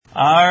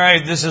All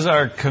right, this is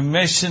our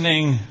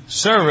commissioning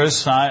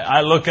service.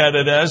 I look at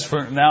it as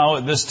for now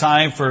at this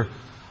time for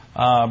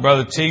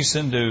Brother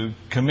Thiessen to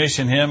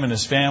commission him and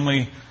his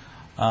family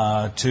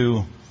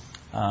to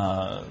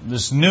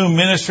this new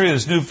ministry,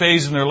 this new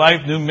phase in their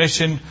life, new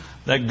mission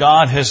that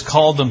God has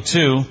called them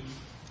to.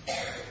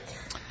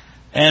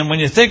 And when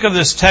you think of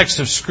this text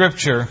of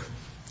Scripture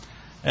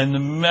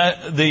and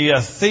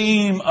the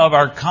theme of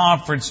our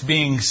conference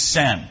being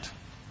sent,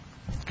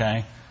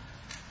 okay?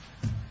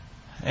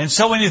 And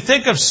so when you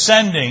think of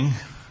sending,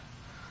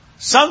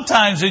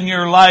 sometimes in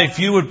your life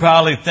you would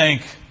probably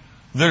think,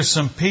 there's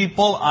some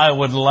people I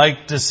would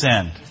like to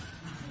send.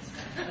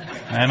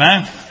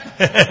 Amen?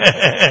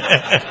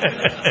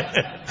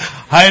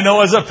 I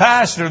know as a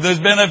pastor, there's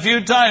been a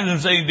few times I'm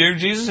saying, dear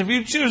Jesus, if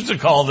you choose to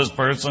call this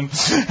person,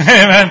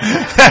 amen.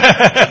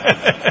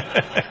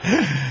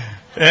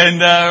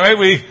 And right,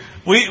 we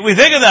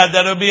think of that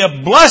it would be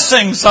a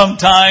blessing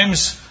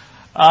sometimes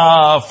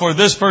for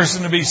this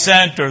person to be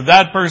sent or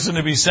that person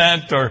to be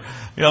sent, or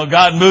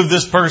God moved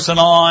this person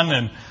on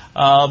and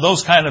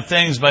those kind of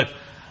things. But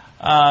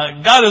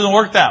God doesn't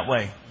work that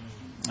way.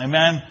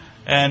 Amen.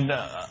 And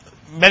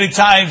many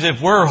times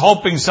if we're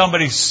hoping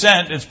somebody's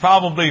sent, it's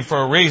probably for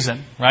a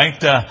reason, right?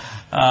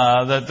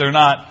 That they're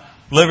not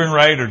living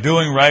right or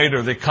doing right,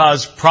 or they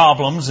cause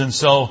problems, and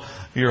so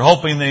you're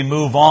hoping they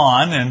move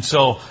on. And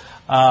so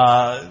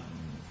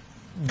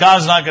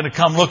God's not going to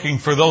come looking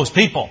for those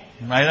people,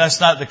 right? That's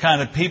not the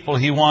kind of people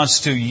He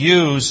wants to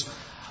use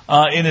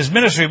in His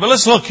ministry. But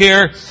let's look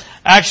here.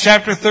 Acts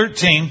chapter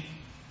 13,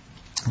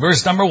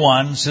 verse number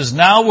 1 says,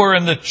 Now were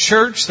in the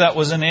church that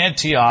was in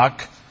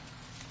Antioch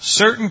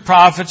certain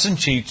prophets and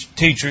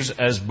teachers,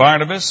 as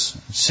Barnabas,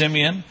 and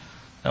Simeon,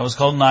 that was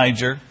called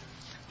Niger,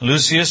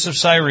 Lucius of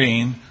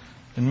Cyrene,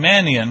 and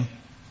Manaen,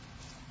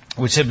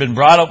 which had been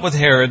brought up with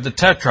Herod the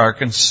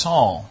Tetrarch, and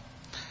Saul.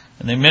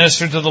 And they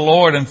ministered to the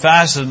Lord and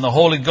fasted, and the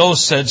Holy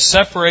Ghost said,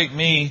 Separate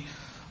me,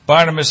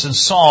 Barnabas and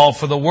Saul,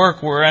 for the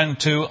work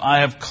whereunto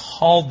I have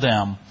called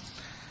them.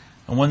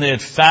 And when they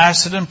had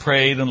fasted and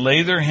prayed and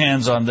laid their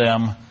hands on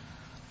them,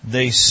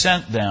 they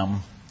sent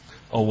them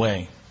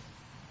away.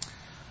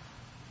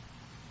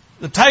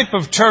 The type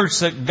of church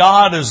that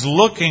God is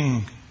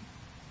looking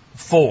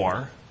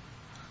for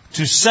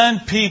to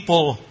send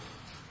people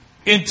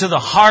into the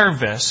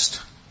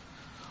harvest,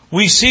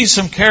 we see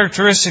some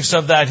characteristics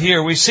of that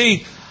here. We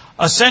see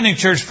a sending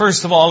church,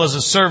 first of all, as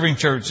a serving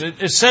church.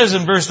 It says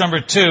in verse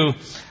number 2,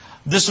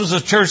 this was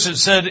a church that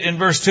said in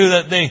verse 2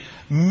 that they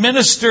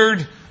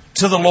ministered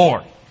to the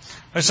Lord.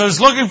 So it's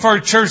looking for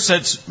a church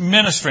that's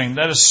ministering,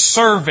 that is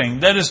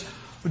serving, that is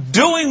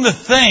doing the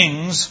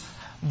things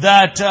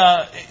that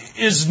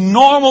is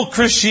normal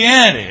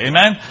Christianity.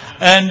 Amen?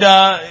 And,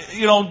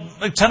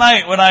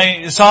 tonight when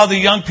I saw the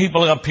young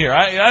people up here,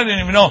 I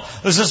didn't even know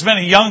there's this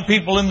many young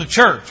people in the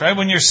church, right?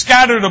 When you're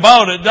scattered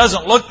about, it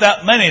doesn't look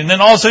that many. And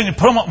then all of a sudden you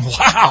put them up,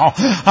 wow!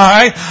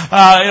 Alright?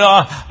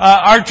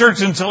 Our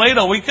church in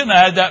Toledo, we couldn't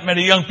have had that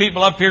many young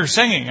people up here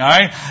singing,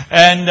 alright?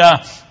 And,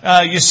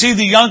 you see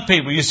the young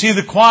people, you see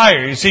the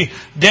choir, you see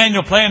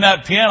Daniel playing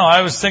that piano.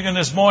 I was thinking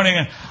this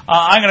morning,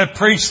 I'm going to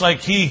preach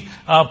like he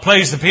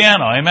plays the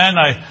piano. Amen.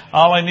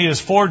 All I need is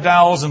 4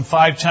 dowels and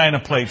 5 china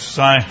plates.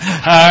 So all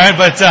right,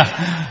 but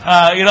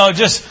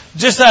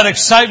just that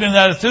excitement,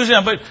 that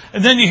enthusiasm. But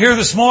and then you hear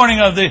this morning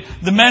of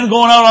the men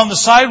going out on the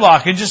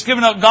sidewalk and just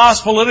giving out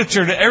gospel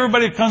literature to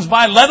everybody who comes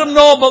by. Let them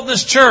know about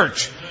this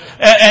church.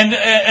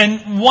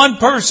 And one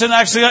person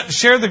actually got to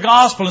share the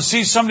gospel and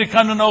see somebody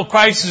come to know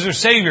Christ as their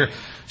Savior.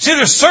 See,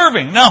 they're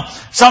serving. Now,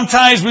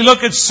 sometimes we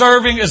look at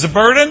serving as a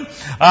burden.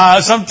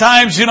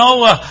 Sometimes,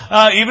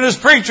 even as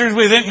preachers,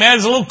 we think, man,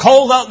 it's a little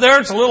cold out there.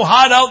 It's a little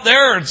hot out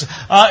there.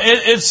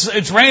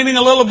 It's raining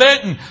a little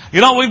bit. And,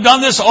 we've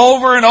done this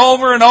over and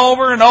over and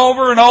over and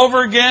over and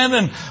over again.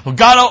 And we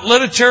got out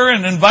literature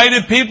and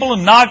invited people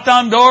and knocked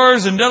on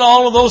doors and did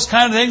all of those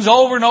kind of things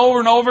over and over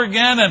and over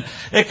again. And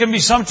it can be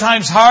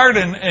sometimes hard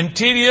and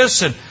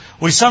tedious, and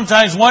we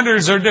sometimes wonder,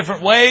 is there a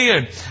different way?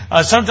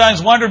 And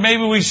sometimes wonder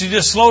maybe we should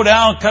just slow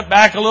down, cut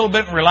back a little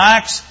bit and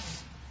relax.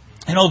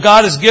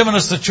 God has given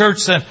us the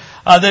church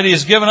that He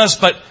has given us,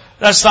 but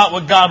that's not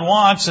what God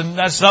wants, and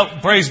that's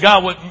not, praise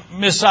God, what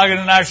Mississauga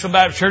International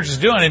Baptist Church is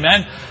doing.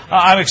 Amen.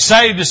 I'm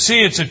excited to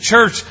see it's a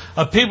church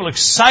of people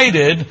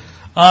excited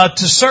to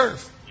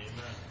serve.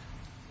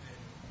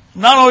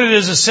 Not only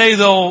does it say,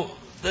 though,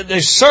 that they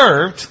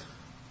served,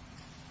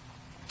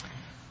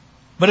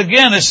 but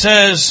again it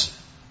says,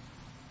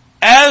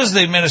 as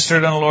they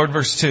ministered on the Lord,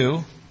 verse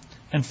 2,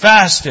 and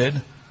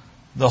fasted,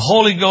 the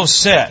Holy Ghost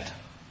said.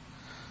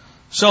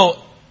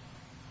 So,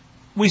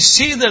 we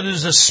see that it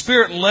is a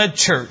Spirit-led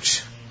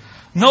church.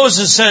 Notice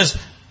it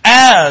says,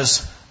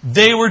 as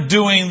they were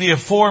doing the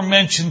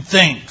aforementioned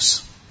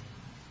things.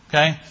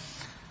 Okay?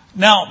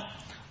 Now,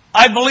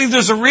 I believe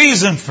there's a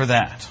reason for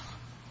that.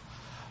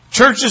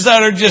 Churches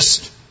that are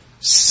just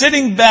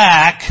sitting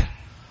back,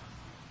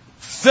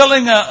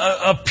 filling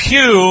a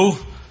pew,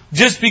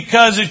 just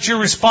because it's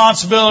your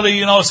responsibility,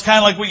 it's kind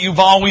of like what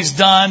you've always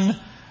done.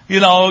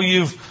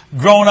 You've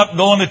grown up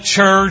going to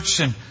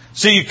church and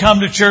See, you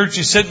come to church,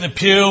 you sit in the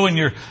pew, and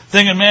you're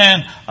thinking,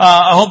 man,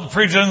 I hope the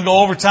preacher doesn't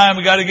go overtime.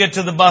 We got to get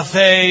to the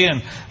buffet,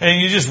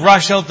 and you just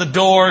rush out the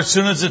door as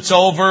soon as it's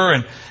over.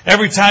 And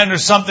every time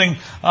there's something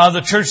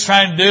the church's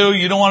trying to do,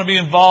 you don't want to be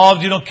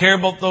involved. You don't care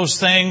about those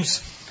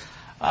things.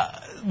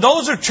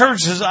 Those are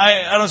churches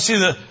I don't see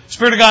the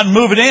Spirit of God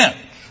moving in.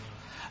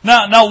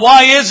 Now,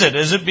 why is it?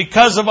 Is it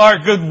because of our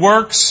good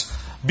works?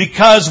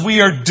 Because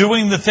we are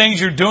doing the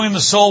things, you're doing the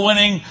soul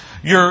winning,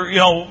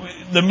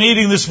 the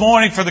meeting this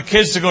morning for the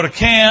kids to go to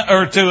camp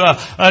or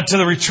to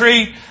the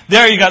retreat.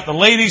 There you got the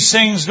ladies'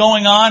 things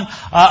going on.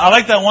 I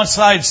like that one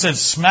slide that said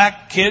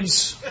smack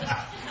kids. All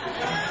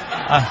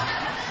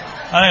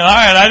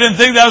right, I didn't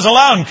think that was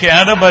allowed in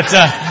Canada,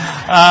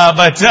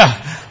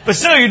 but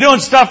still, you're doing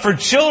stuff for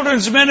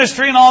children's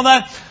ministry and all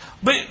that.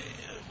 But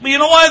you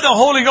know why the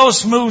Holy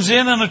Ghost moves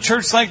in a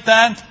church like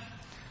that?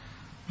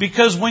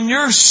 Because when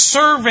you're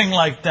serving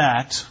like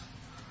that,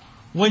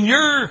 when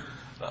you're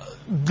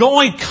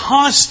going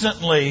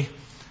constantly,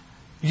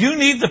 you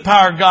need the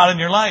power of God in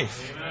your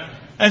life. Amen.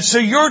 And so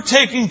you're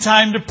taking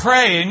time to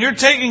pray, and you're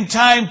taking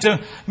time to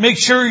make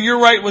sure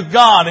you're right with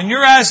God, and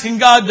you're asking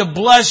God to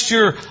bless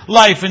your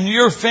life and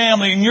your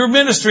family and your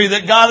ministry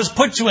that God has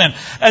put you in.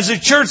 As a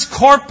church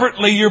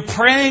corporately, you're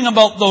praying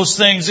about those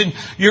things, and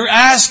you're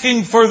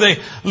asking for the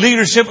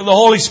leadership of the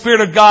Holy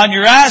Spirit of God, and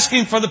you're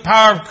asking for the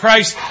power of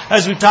Christ,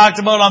 as we talked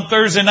about on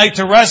Thursday night,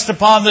 to rest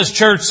upon this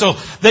church so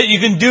that you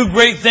can do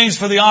great things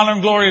for the honor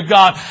and glory of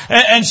God.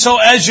 And so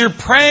as you're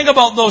praying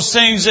about those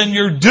things and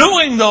you're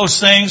doing those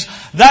things,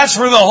 that's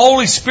where the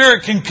Holy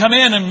Spirit can come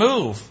in and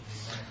move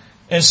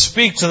and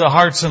speak to the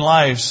hearts and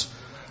lives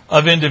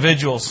of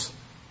individuals.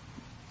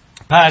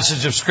 A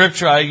passage of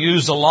Scripture I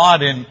use a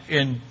lot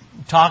in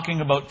talking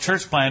about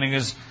church planting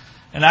is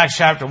in Acts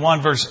chapter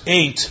 1 verse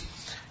 8.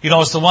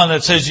 It's the one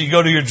that says you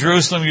go to your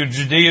Jerusalem, your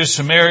Judea,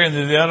 Samaria,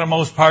 and the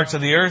uttermost parts of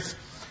the earth.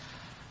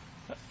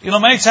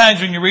 Many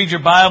times when you read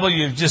your Bible,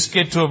 you just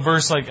get to a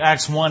verse like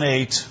Acts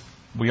 1:8.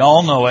 We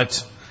all know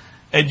it.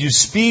 And you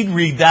speed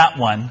read that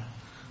one,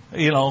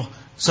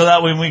 so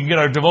that way we can get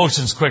our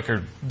devotions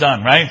quicker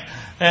done, right?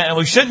 And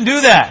we shouldn't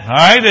do that, all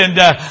right?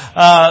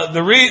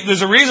 And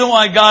there's a reason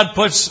why God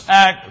puts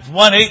Acts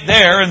 1:8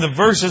 there and the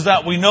verses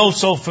that we know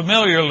so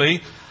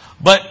familiarly.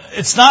 But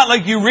it's not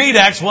like you read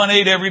Acts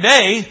 1:8 every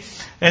day.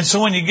 And so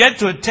when you get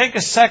to it, take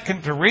a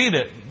second to read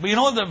it. But you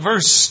know what the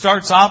verse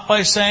starts off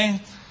by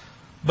saying?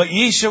 But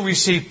ye shall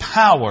receive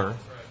power.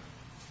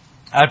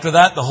 After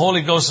that, the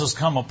Holy Ghost has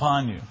come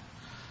upon you.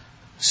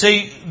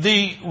 See,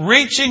 the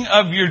reaching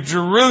of your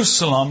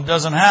Jerusalem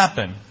doesn't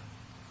happen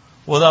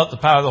without the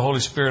power of the Holy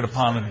Spirit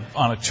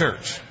on a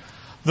church.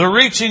 The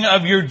reaching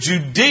of your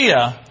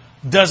Judea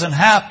doesn't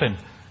happen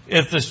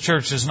if this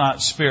church is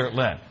not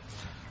Spirit-led.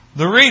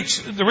 The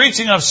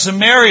reaching of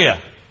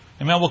Samaria,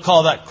 amen, we'll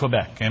call that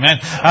Quebec,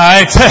 amen. All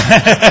right.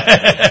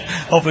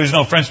 Hopefully there's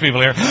no French people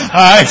here. All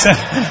right.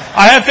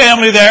 I have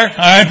family there, all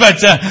right,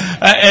 but,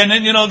 and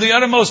then, the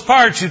uttermost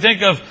parts, you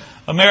think of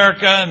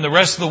America and the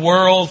rest of the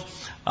world,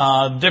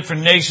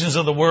 different nations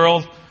of the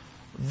world.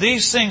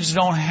 These things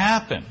don't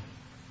happen.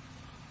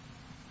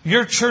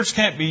 Your church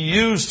can't be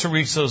used to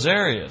reach those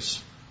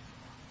areas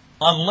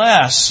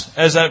unless,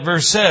 as that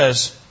verse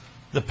says,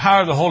 the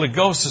power of the Holy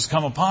Ghost has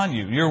come upon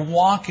you. You're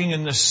walking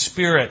in the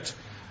Spirit.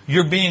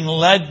 You're being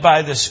led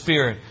by the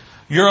Spirit.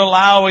 You're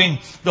allowing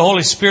the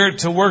Holy Spirit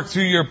to work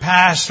through your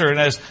pastor, and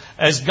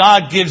as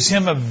God gives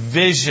him a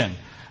vision,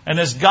 and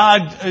as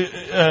God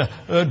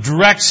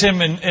directs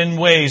him in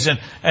ways.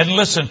 And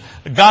listen,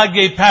 God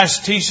gave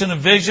Pastor Thiessen a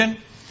vision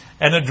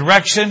and a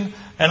direction.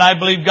 And I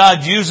believe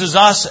God uses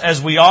us as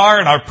we are,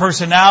 and our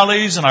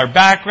personalities and our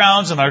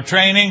backgrounds and our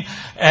training.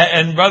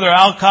 And Brother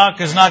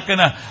Alcock is not going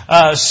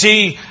to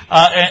see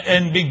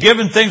and be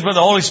given things by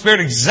the Holy Spirit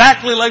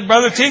exactly like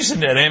Brother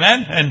Thiessen did.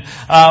 Amen.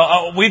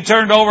 And we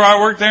turned over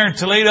our work there in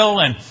Toledo,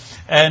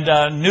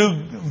 and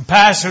new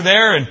pastor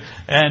there,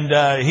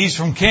 and he's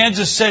from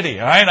Kansas City.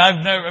 All right,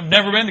 I've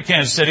never been to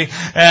Kansas City,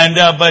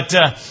 but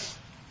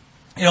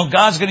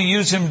God's going to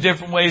use him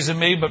different ways than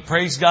me. But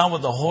praise God,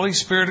 with the Holy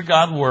Spirit of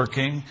God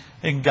working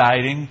and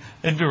guiding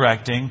and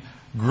directing,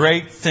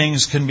 great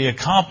things can be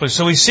accomplished.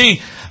 So we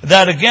see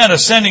that again, a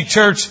sending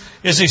church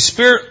is a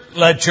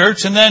Spirit-led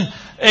church, and then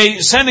a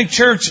sending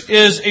church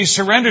is a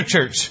surrendered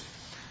church.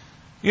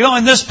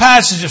 In this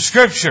passage of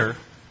Scripture,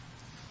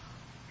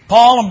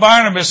 Paul and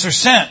Barnabas are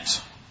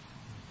sent.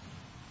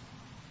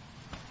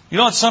 You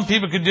know what some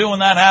people could do when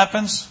that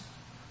happens?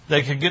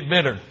 They could get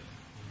bitter.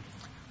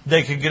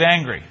 They could get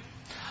angry.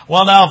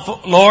 Well,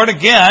 now, Lord,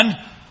 again,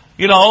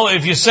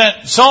 if you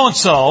sent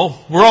so-and-so,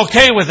 we're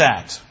okay with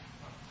that.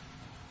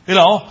 And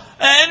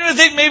I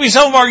think maybe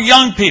some of our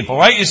young people,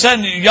 right? You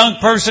send a young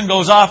person,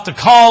 goes off to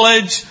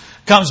college,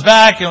 comes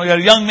back, we got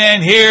a young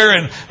man here,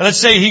 and let's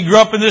say he grew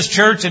up in this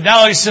church, and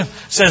now he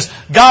says,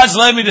 God's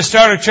led me to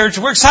start a church,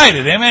 and we're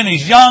excited. Amen.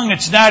 He's young,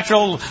 it's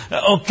natural,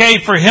 okay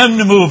for him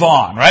to move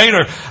on, right?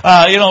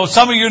 Or,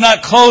 some of you are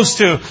not close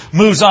to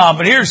moves on.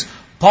 But here's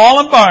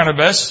Paul and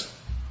Barnabas,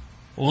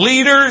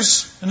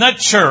 leaders in that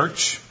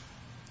church,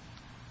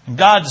 and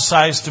God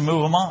decides to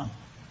move them on.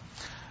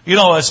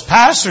 As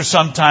pastors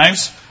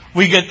sometimes,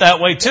 we get that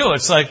way too.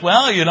 It's like,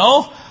 well,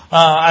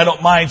 I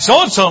don't mind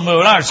so-and-so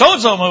moving on, or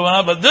so-and-so moving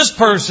on, but this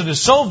person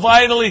is so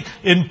vitally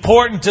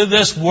important to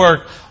this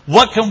work.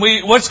 What's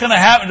going to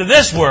happen to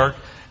this work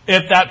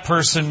if that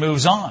person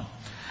moves on?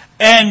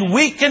 And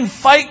we can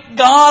fight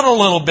God a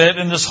little bit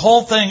in this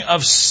whole thing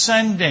of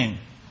sending.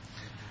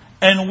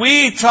 And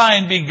we try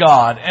and be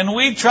God, and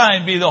we try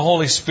and be the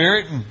Holy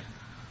Spirit, and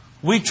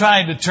we try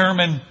and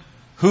determine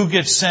who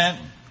gets sent,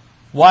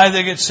 why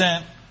they get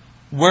sent,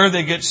 where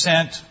they get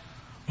sent.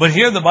 But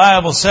here the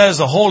Bible says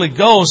the Holy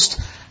Ghost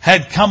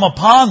had come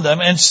upon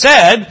them and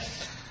said,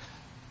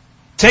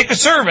 take a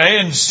survey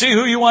and see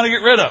who you want to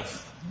get rid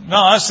of.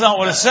 No, that's not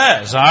what it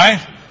says, all right?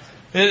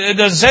 It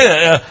doesn't say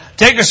that.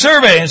 Take a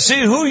survey and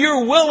see who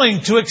you're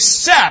willing to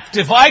accept.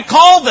 If I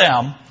call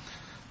them,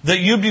 that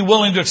you'd be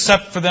willing to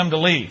accept for them to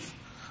leave.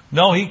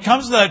 No, he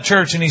comes to that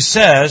church and he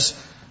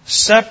says,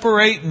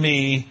 separate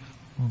me,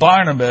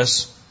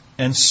 Barnabas,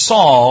 and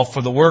Saul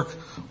for the work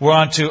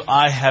whereunto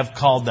I have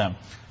called them.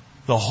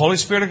 The Holy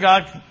Spirit of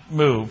God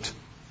moved,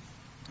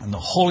 and the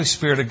Holy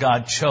Spirit of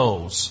God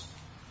chose,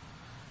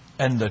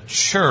 and the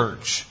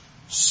church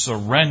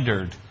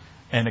surrendered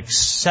and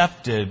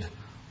accepted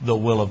the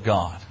will of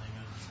God.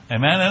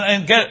 Amen.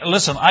 And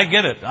listen, I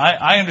get it.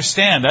 I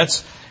understand.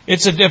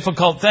 It's a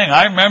difficult thing.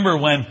 I remember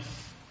when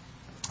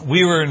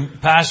we were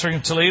pastoring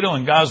in Toledo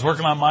and God was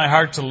working on my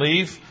heart to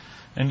leave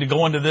and to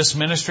go into this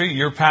ministry.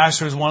 Your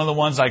pastor is one of the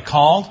ones I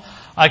called.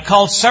 I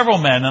called several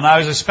men and I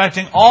was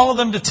expecting all of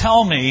them to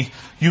tell me,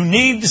 you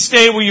need to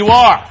stay where you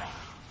are.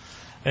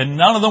 And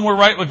none of them were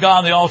right with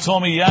God. They all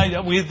told me, yeah,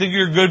 we think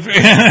you're good. But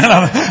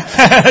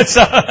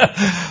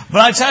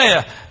I tell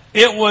you,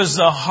 it was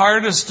the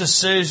hardest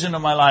decision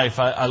of my life.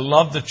 I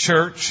loved the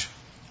church.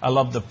 I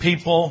loved the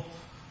people.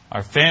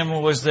 Our family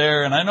was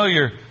there. And I know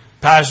your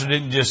pastor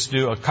didn't just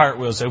do a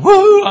cartwheel and say,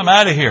 woo, I'm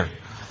out of here.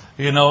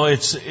 It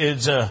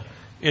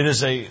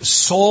is a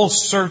soul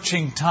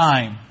searching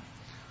time.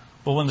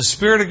 But when the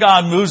Spirit of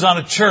God moves on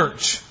a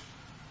church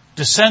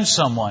to send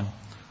someone,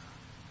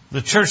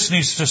 the church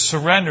needs to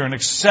surrender and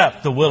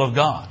accept the will of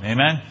God.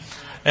 Amen.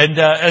 And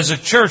as a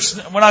church,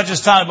 we're not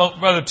just talking about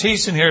Brother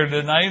Thiessen here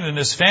tonight and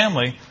his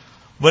family,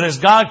 but as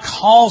God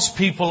calls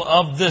people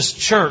of this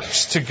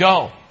church to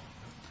go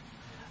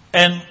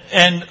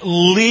and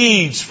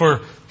leads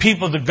for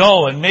people to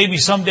go and maybe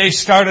someday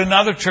start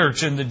another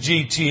church in the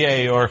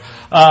GTA or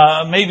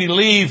maybe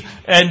leave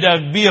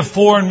and be a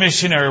foreign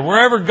missionary.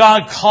 Wherever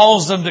God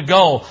calls them to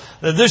go,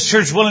 that this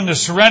church is willing to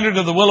surrender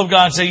to the will of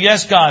God and say,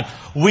 yes, God,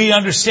 we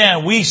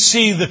understand. We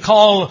see the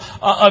call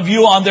of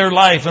you on their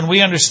life and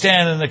we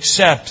understand and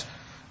accept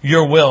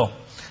your will.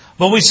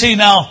 But we see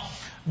now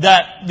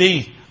that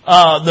the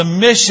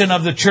mission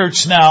of the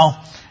church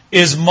now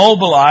is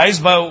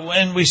mobilized.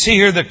 And we see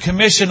here the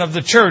commission of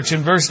the church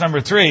in verse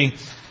number 3.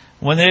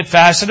 When they had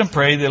fasted and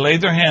prayed, they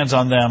laid their hands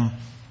on them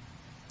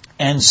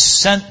and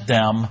sent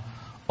them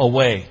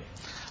away.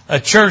 A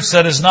church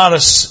that is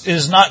not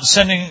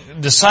sending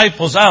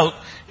disciples out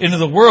into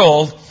the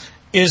world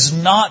is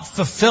not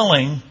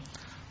fulfilling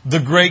the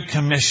Great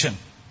Commission.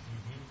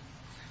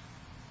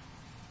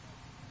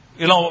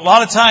 A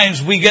lot of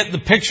times we get the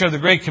picture of the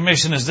Great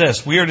Commission as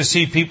this. We are to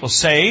see people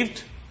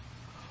saved.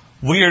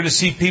 We are to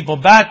see people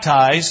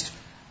baptized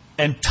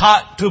and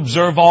taught to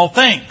observe all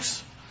things.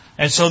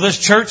 And so this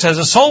church has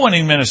a soul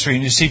winning ministry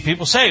and you see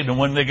people saved. And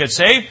when they get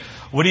saved,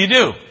 what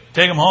do?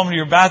 Take them home to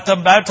your bathtub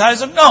and baptize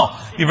them? No.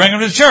 You bring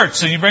them to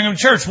church. And you bring them to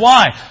church.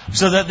 Why?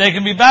 So that they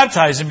can be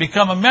baptized and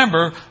become a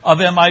member of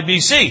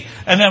MIBC.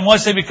 And then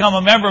once they become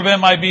a member of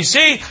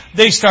MIBC,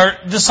 they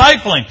start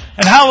discipling.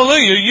 And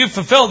hallelujah, you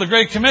fulfilled the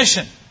Great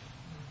Commission.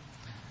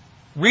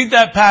 Read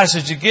that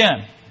passage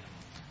again.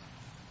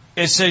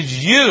 It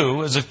says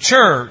you, as a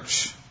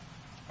church,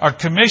 are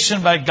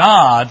commissioned by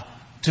God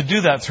to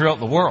do that throughout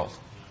the world.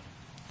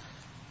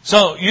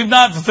 So you've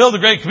not fulfilled the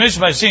Great Commission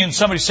by seeing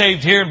somebody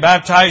saved here and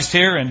baptized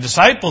here and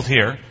discipled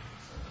here.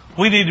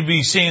 We need to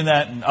be seeing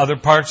that in other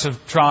parts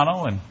of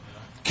Toronto and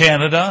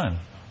Canada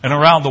and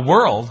around the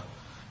world.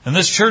 And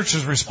this church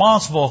is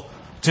responsible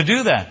to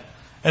do that.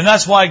 And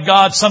that's why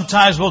God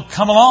sometimes will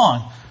come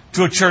along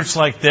to a church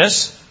like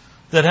this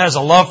that has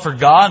a love for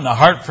God and a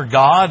heart for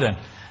God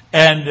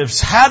and has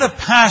had a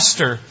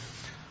pastor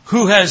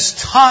who has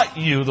taught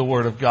you the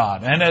Word of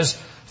God and has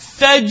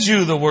fed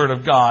you the Word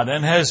of God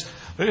and has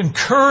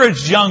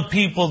encouraged young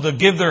people to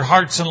give their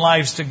hearts and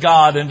lives to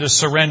God and to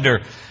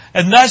surrender.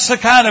 And that's the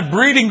kind of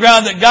breeding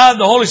ground that God,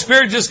 the Holy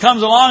Spirit, just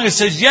comes along and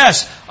says,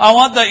 yes, I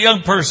want that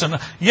young person.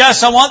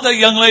 Yes, I want that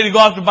young lady to go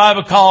off to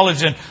Bible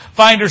college and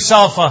find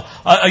herself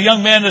a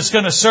young man that's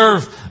going to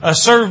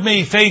serve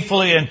me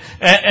faithfully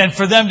and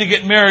for them to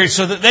get married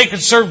so that they can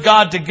serve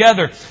God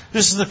together.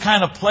 This is the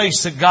kind of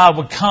place that God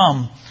would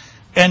come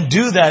and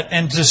do that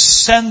and to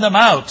send them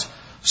out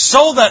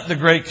so that the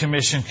Great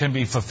Commission can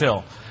be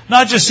fulfilled.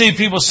 Not just see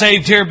people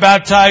saved here,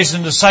 baptized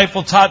and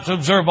discipled, taught to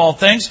observe all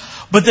things,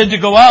 but then to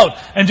go out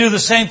and do the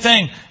same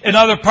thing in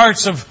other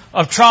parts of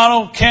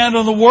Toronto, Canada,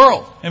 and the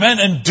world. Amen?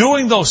 And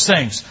doing those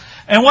things.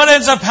 And what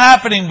ends up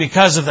happening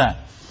because of that?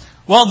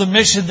 Well, the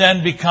mission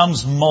then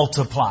becomes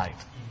multiplied.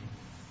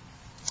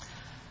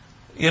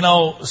 You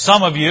know,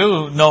 some of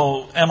you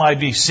know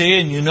MIBC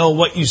and you know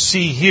what you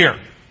see here.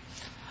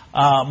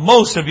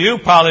 Most of you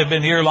probably have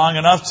been here long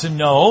enough to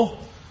know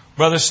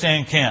Brother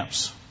Stan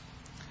Camps.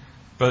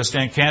 Brother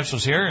Stan Camps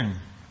was here and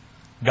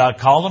God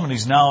called him, and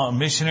he's now a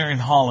missionary in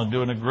Holland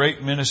doing a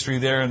great ministry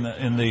there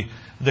in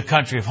the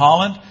country of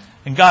Holland.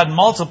 And God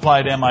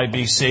multiplied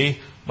MIBC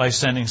by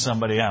sending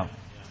somebody out.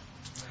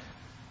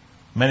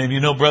 Many of you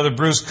know Brother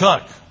Bruce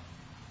Cook.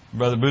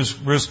 Brother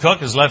Bruce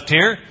Cook has left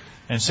here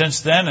and since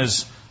then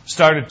has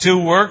started 2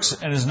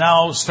 works and is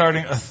now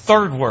starting a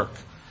 3rd work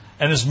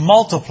and is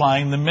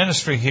multiplying the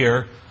ministry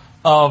here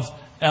of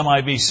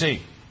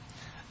MIBC.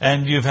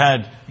 And you've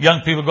had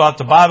young people go out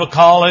to Bible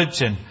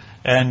college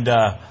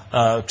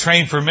and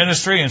train for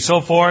ministry and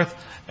so forth.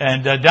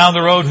 And down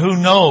the road, who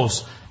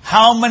knows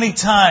how many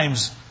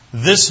times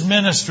this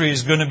ministry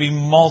is going to be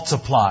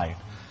multiplied.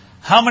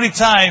 How many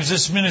times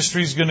this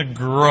ministry is going to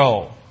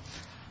grow.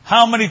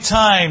 How many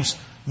times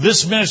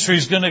this ministry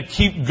is going to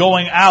keep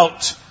going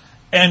out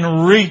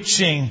and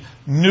reaching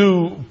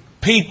new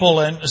people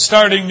and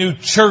starting new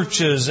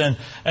churches and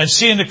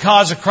seeing the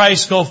cause of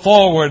Christ go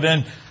forward.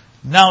 And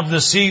now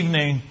this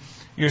evening,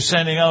 you're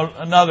sending out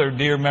another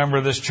dear member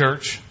of this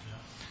church.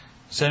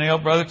 Sending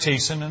out Brother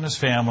Thiessen and his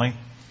family.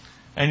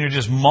 And you're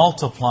just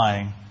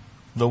multiplying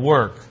the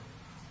work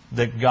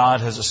that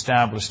God has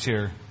established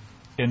here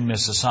in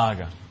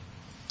Mississauga.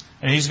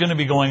 And he's going to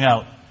be going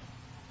out.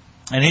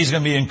 And he's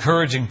going to be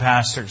encouraging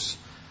pastors.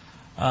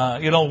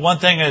 One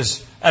thing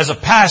is, as a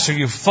pastor,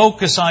 you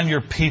focus on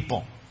your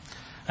people.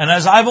 And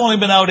as I've only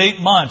been out 8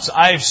 months,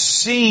 I've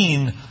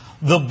seen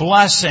the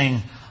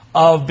blessing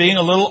of being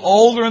a little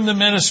older in the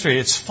ministry.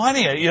 It's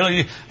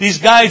funny, these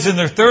guys in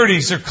their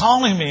 30s, they're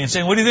calling me and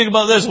saying, what do you think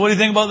about this? What do you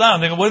think about that? I'm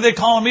thinking, what are they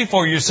calling me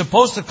for? You're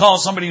supposed to call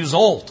somebody who's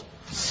old.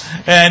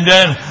 And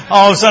then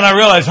all of a sudden I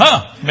realize,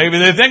 maybe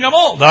they think I'm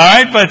old. All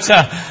right. But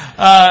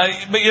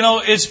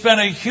it's been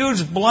a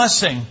huge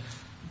blessing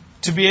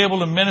to be able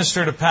to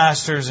minister to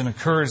pastors and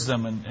encourage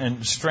them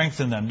and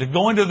strengthen them, to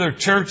go into their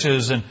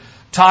churches and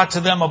talk to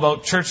them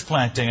about church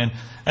planting.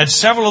 And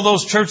several of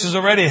those churches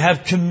already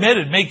have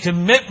made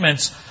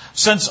commitments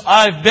since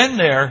I've been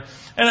there.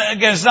 And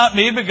again, it's not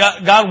me, but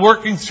God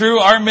working through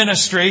our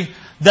ministry,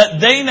 that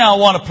they now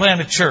want to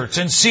plant a church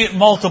and see it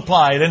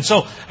multiplied. And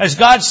so as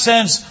God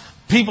sends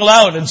people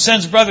out and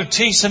sends Brother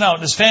Thiessen out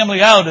and his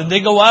family out, and they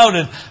go out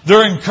and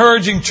they're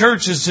encouraging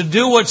churches to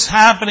do what's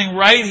happening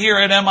right here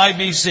at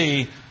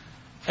MIBC,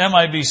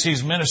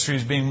 MIBC's ministry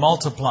is being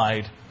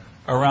multiplied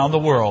around the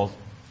world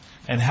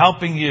and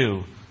helping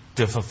you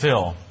to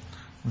fulfill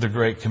the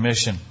Great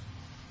Commission.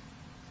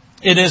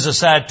 It is a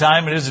sad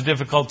time. It is a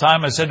difficult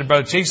time. I said to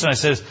Brother Thiessen, I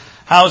said,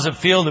 how does it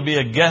feel to be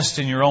a guest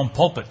in your own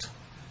pulpit?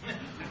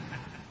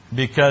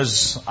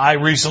 Because I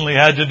recently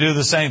had to do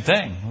the same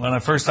thing. When the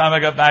first time I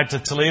got back to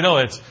Toledo,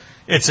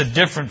 it's a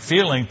different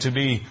feeling to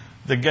be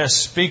the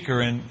guest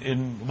speaker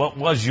in what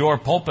was your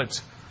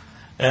pulpit.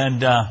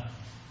 And,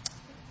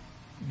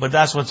 but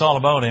that's what it's all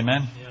about,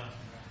 amen?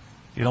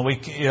 Yeah.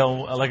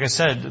 Like I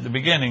said at the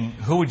beginning,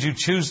 who would you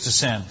choose to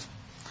send?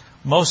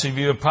 Most of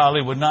you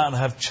probably would not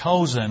have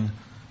chosen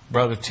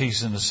Brother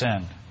Thiessen to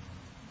send.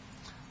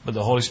 But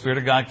the Holy Spirit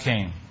of God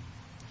came.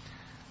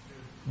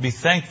 Be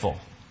thankful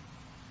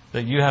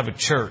that you have a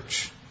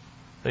church,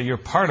 that you're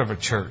part of a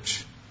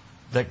church,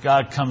 that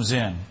God comes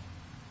in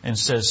and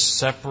says,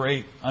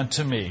 separate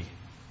unto me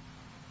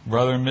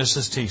Brother and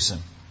Mrs. Thiessen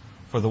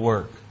for the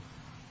work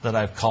that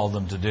I've called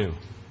them to do.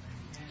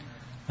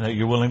 And that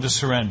you're willing to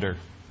surrender.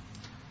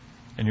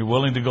 And you're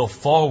willing to go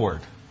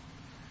forward.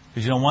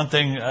 Because one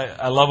thing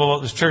I love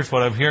about this church,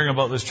 what I'm hearing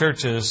about this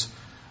church is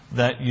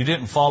that you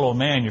didn't follow a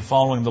man, you're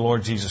following the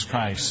Lord Jesus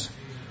Christ.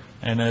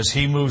 And as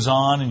He moves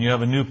on and you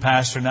have a new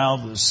pastor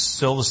now,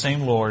 still the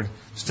same Lord,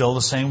 still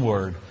the same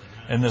Word,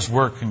 and this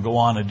work can go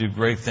on and do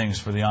great things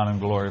for the honor and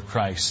glory of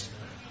Christ.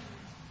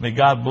 May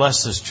God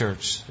bless this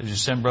church as you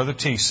send Brother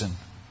Thiessen,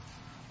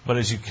 but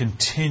as you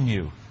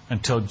continue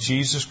until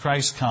Jesus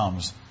Christ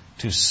comes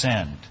to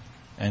send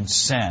and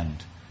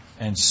send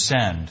and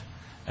send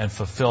and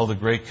fulfill the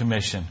Great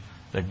Commission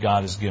that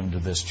God has given to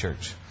this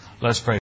church. Let's pray.